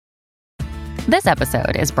This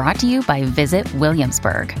episode is brought to you by Visit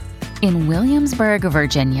Williamsburg. In Williamsburg,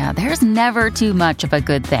 Virginia, there's never too much of a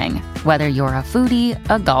good thing. Whether you're a foodie,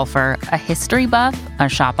 a golfer, a history buff, a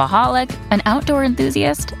shopaholic, an outdoor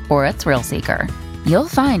enthusiast, or a thrill seeker, you'll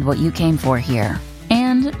find what you came for here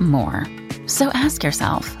and more. So ask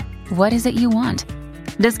yourself, what is it you want?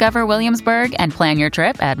 Discover Williamsburg and plan your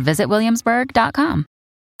trip at visitwilliamsburg.com.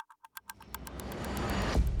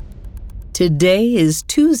 Today is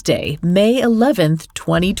Tuesday, May 11th,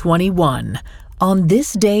 2021. On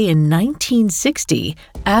this day in 1960,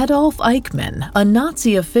 Adolf Eichmann, a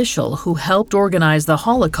Nazi official who helped organize the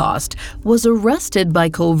Holocaust, was arrested by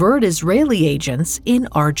covert Israeli agents in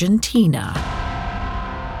Argentina.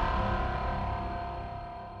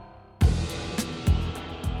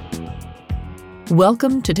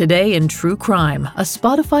 Welcome to Today in True Crime, a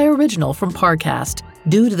Spotify original from Parcast.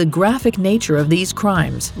 Due to the graphic nature of these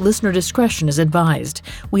crimes, listener discretion is advised.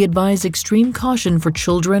 We advise extreme caution for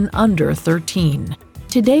children under 13.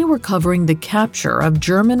 Today we're covering the capture of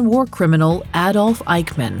German war criminal Adolf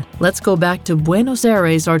Eichmann. Let's go back to Buenos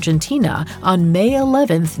Aires, Argentina on May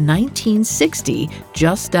 11, 1960,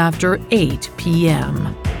 just after 8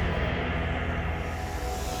 p.m.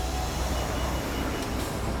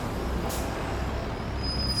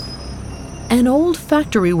 An old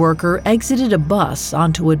factory worker exited a bus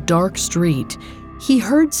onto a dark street. He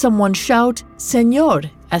heard someone shout,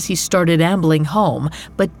 "Señor," as he started ambling home,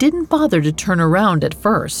 but didn't bother to turn around at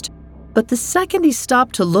first. But the second he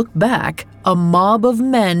stopped to look back, a mob of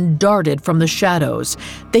men darted from the shadows.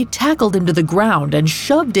 They tackled him to the ground and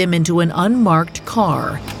shoved him into an unmarked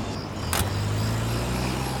car.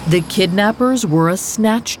 The kidnappers were a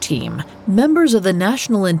snatch team, members of the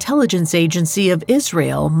National Intelligence Agency of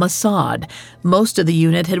Israel, Mossad. Most of the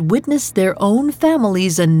unit had witnessed their own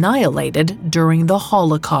families annihilated during the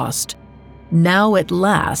Holocaust. Now at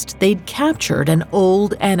last, they'd captured an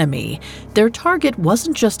old enemy. Their target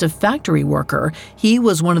wasn't just a factory worker, he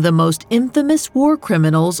was one of the most infamous war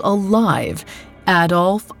criminals alive,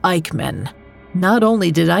 Adolf Eichmann. Not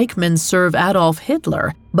only did Eichmann serve Adolf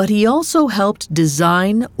Hitler, but he also helped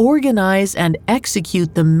design, organize, and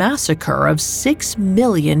execute the massacre of 6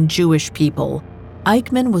 million Jewish people.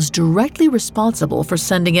 Eichmann was directly responsible for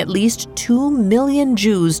sending at least 2 million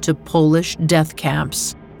Jews to Polish death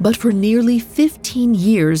camps. But for nearly 15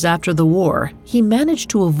 years after the war, he managed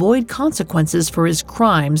to avoid consequences for his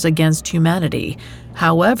crimes against humanity.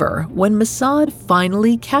 However, when Mossad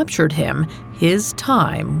finally captured him, his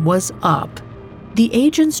time was up. The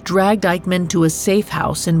agents dragged Eichmann to a safe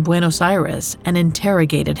house in Buenos Aires and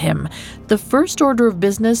interrogated him. The first order of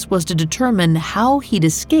business was to determine how he'd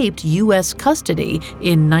escaped U.S. custody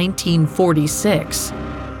in 1946.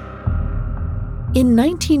 In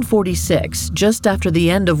 1946, just after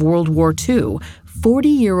the end of World War II,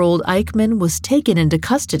 40-year-old Eichmann was taken into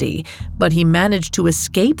custody, but he managed to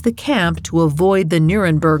escape the camp to avoid the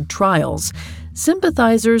Nuremberg trials.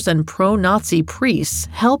 Sympathizers and pro-Nazi priests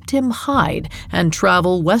helped him hide and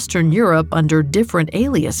travel Western Europe under different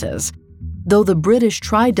aliases. Though the British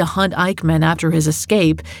tried to hunt Eichmann after his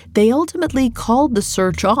escape, they ultimately called the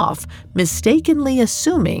search off, mistakenly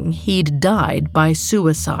assuming he'd died by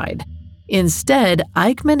suicide. Instead,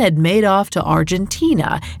 Eichmann had made off to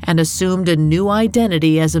Argentina and assumed a new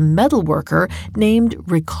identity as a metalworker named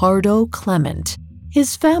Ricardo Clement.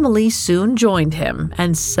 His family soon joined him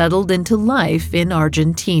and settled into life in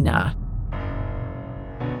Argentina.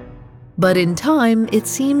 But in time, it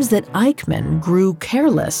seems that Eichmann grew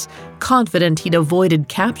careless, confident he'd avoided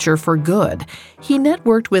capture for good. He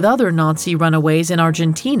networked with other Nazi runaways in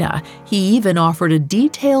Argentina. He even offered a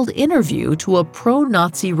detailed interview to a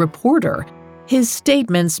pro-Nazi reporter. His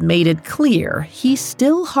statements made it clear he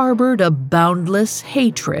still harbored a boundless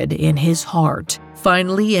hatred in his heart.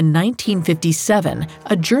 Finally, in 1957,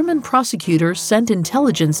 a German prosecutor sent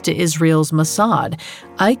intelligence to Israel's Mossad.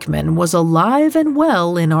 Eichmann was alive and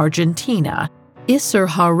well in Argentina. Isser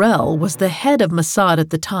Harel was the head of Mossad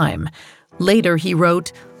at the time. Later, he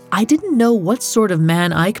wrote, "I didn't know what sort of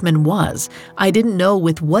man Eichmann was. I didn't know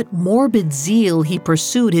with what morbid zeal he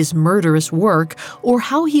pursued his murderous work, or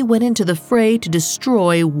how he went into the fray to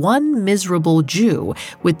destroy one miserable Jew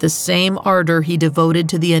with the same ardor he devoted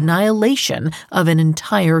to the annihilation of an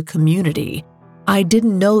entire community. I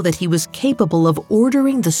didn't know that he was capable of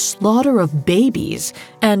ordering the slaughter of babies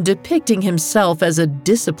and depicting himself as a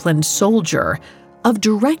disciplined soldier, of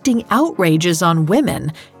directing outrages on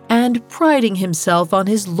women, and priding himself on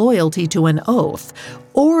his loyalty to an oath,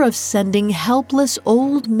 or of sending helpless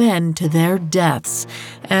old men to their deaths,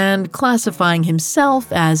 and classifying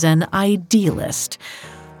himself as an idealist.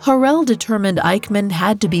 Harel determined Eichmann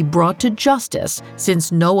had to be brought to justice.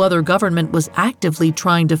 Since no other government was actively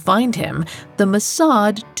trying to find him, the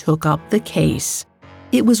Mossad took up the case.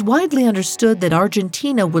 It was widely understood that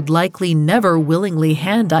Argentina would likely never willingly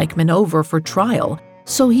hand Eichmann over for trial,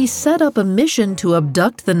 so he set up a mission to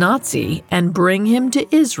abduct the Nazi and bring him to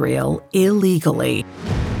Israel illegally.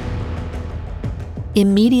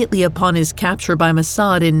 Immediately upon his capture by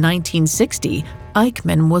Mossad in 1960,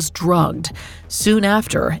 Eichmann was drugged. Soon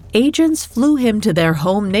after, agents flew him to their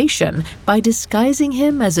home nation by disguising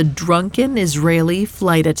him as a drunken Israeli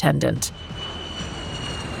flight attendant.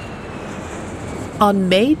 On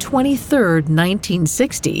May 23,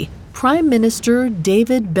 1960, Prime Minister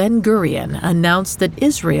David Ben-Gurion announced that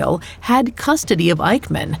Israel had custody of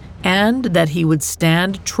Eichmann and that he would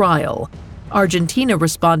stand trial. Argentina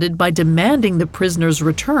responded by demanding the prisoner's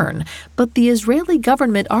return, but the Israeli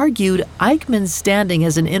government argued Eichmann's standing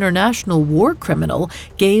as an international war criminal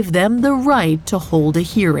gave them the right to hold a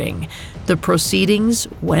hearing. The proceedings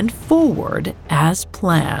went forward as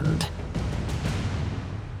planned.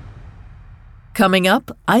 Coming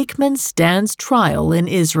up, Eichmann stands trial in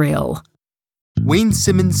Israel. Wayne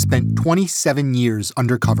Simmons spent 27 years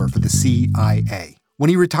undercover for the CIA. When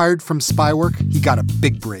he retired from spy work, he got a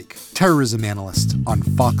big break, terrorism analyst on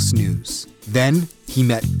Fox News. Then he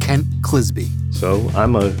met Kent Clisby. So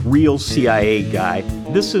I'm a real CIA guy.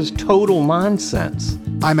 This is total nonsense.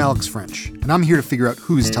 I'm Alex French, and I'm here to figure out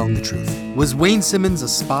who's telling the truth. Was Wayne Simmons a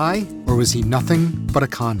spy, or was he nothing but a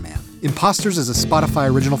con man? Imposters is a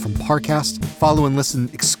Spotify original from Parcast. Follow and listen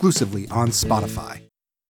exclusively on Spotify.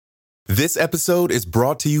 This episode is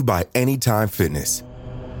brought to you by Anytime Fitness.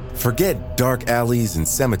 Forget dark alleys and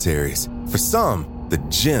cemeteries. For some, the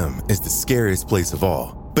gym is the scariest place of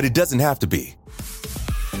all. But it doesn't have to be.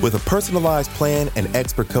 With a personalized plan and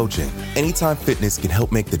expert coaching, Anytime Fitness can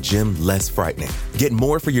help make the gym less frightening. Get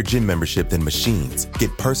more for your gym membership than machines.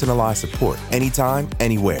 Get personalized support anytime,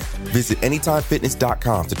 anywhere. Visit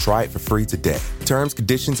AnytimeFitness.com to try it for free today. Terms,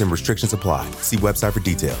 conditions, and restrictions apply. See website for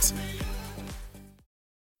details.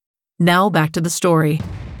 Now back to the story.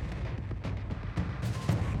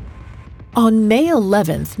 On May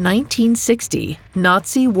 11, 1960,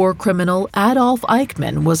 Nazi war criminal Adolf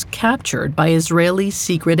Eichmann was captured by Israeli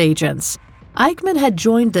secret agents. Eichmann had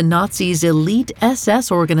joined the Nazis' elite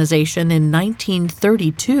SS organization in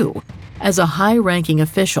 1932. As a high-ranking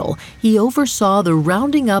official, he oversaw the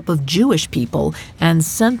rounding up of Jewish people and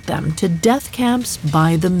sent them to death camps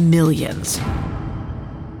by the millions.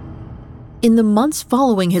 In the months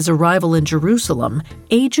following his arrival in Jerusalem,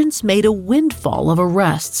 agents made a windfall of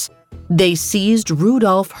arrests. They seized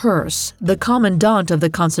Rudolf Höss, the commandant of the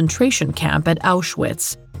concentration camp at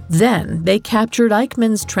Auschwitz. Then they captured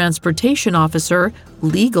Eichmann's transportation officer,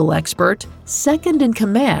 legal expert, second in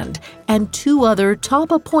command, and two other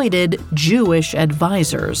top-appointed Jewish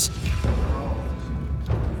advisors.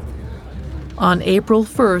 On April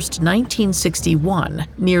 1, 1961,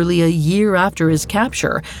 nearly a year after his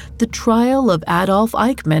capture, the trial of Adolf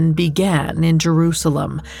Eichmann began in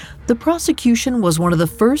Jerusalem. The prosecution was one of the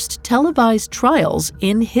first televised trials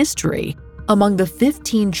in history. Among the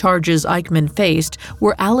 15 charges Eichmann faced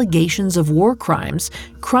were allegations of war crimes,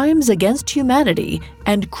 crimes against humanity,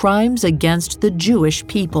 and crimes against the Jewish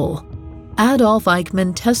people. Adolf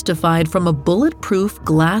Eichmann testified from a bulletproof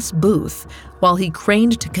glass booth. While he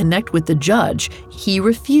craned to connect with the judge, he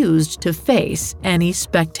refused to face any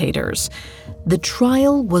spectators. The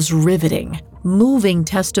trial was riveting. Moving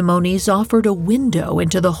testimonies offered a window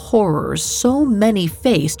into the horrors so many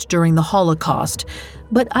faced during the Holocaust.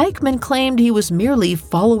 But Eichmann claimed he was merely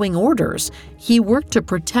following orders. He worked to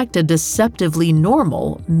protect a deceptively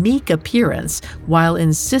normal, meek appearance while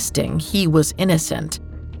insisting he was innocent.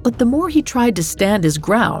 But the more he tried to stand his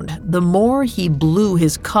ground, the more he blew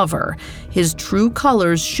his cover. His true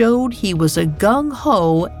colors showed he was a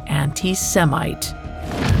gung-ho anti-Semite.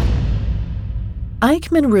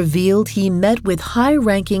 Eichmann revealed he met with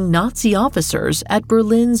high-ranking Nazi officers at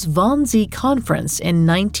Berlin's Wannsee Conference in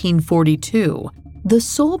 1942. The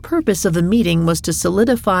sole purpose of the meeting was to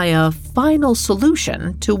solidify a final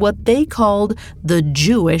solution to what they called the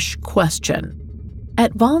Jewish question.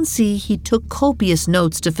 At Wannsee, he took copious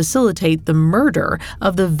notes to facilitate the murder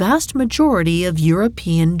of the vast majority of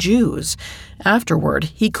European Jews. Afterward,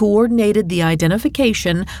 he coordinated the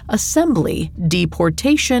identification, assembly,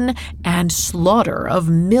 deportation, and slaughter of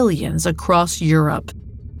millions across Europe.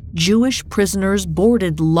 Jewish prisoners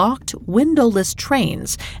boarded locked, windowless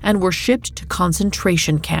trains and were shipped to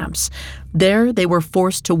concentration camps. There, they were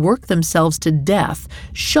forced to work themselves to death,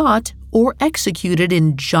 shot, or executed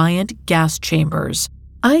in giant gas chambers.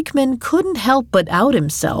 Eichmann couldn't help but out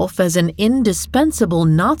himself as an indispensable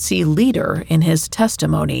Nazi leader in his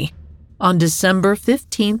testimony. On December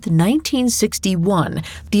 15, 1961,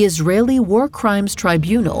 the Israeli War Crimes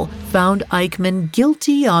Tribunal found Eichmann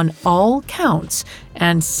guilty on all counts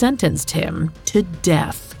and sentenced him to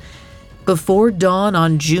death. Before dawn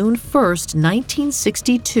on June 1,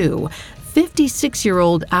 1962,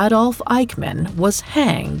 56-year-old Adolf Eichmann was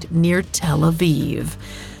hanged near Tel Aviv.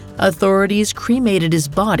 Authorities cremated his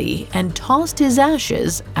body and tossed his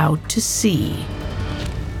ashes out to sea.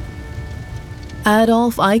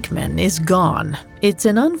 Adolf Eichmann is gone. It's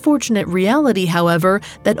an unfortunate reality, however,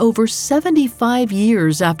 that over 75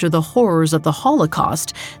 years after the horrors of the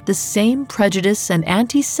Holocaust, the same prejudice and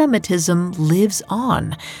anti-Semitism lives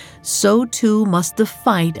on. So too must the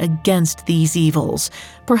fight against these evils.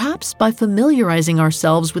 Perhaps by familiarizing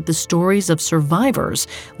ourselves with the stories of survivors,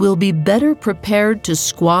 we'll be better prepared to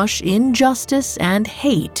squash injustice and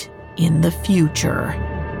hate in the future.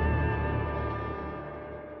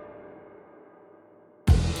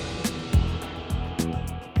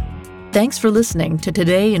 Thanks for listening to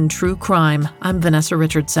Today in True Crime. I'm Vanessa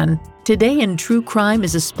Richardson. Today in True Crime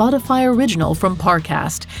is a Spotify original from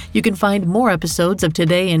Parcast. You can find more episodes of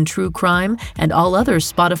Today in True Crime and all other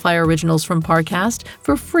Spotify originals from Parcast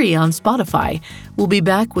for free on Spotify. We'll be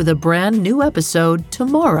back with a brand new episode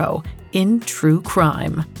tomorrow in True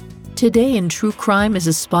Crime. Today in True Crime is a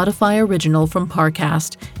Spotify original from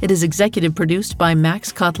Parcast. It is executive produced by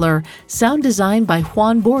Max Cutler, sound designed by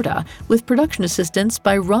Juan Borda, with production assistance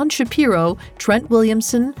by Ron Shapiro, Trent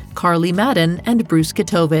Williamson, Carly Madden, and Bruce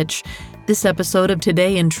Katovich. This episode of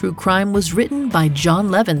Today in True Crime was written by John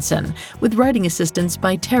Levinson, with writing assistance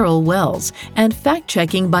by Terrell Wells, and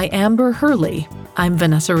fact-checking by Amber Hurley. I'm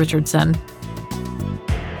Vanessa Richardson.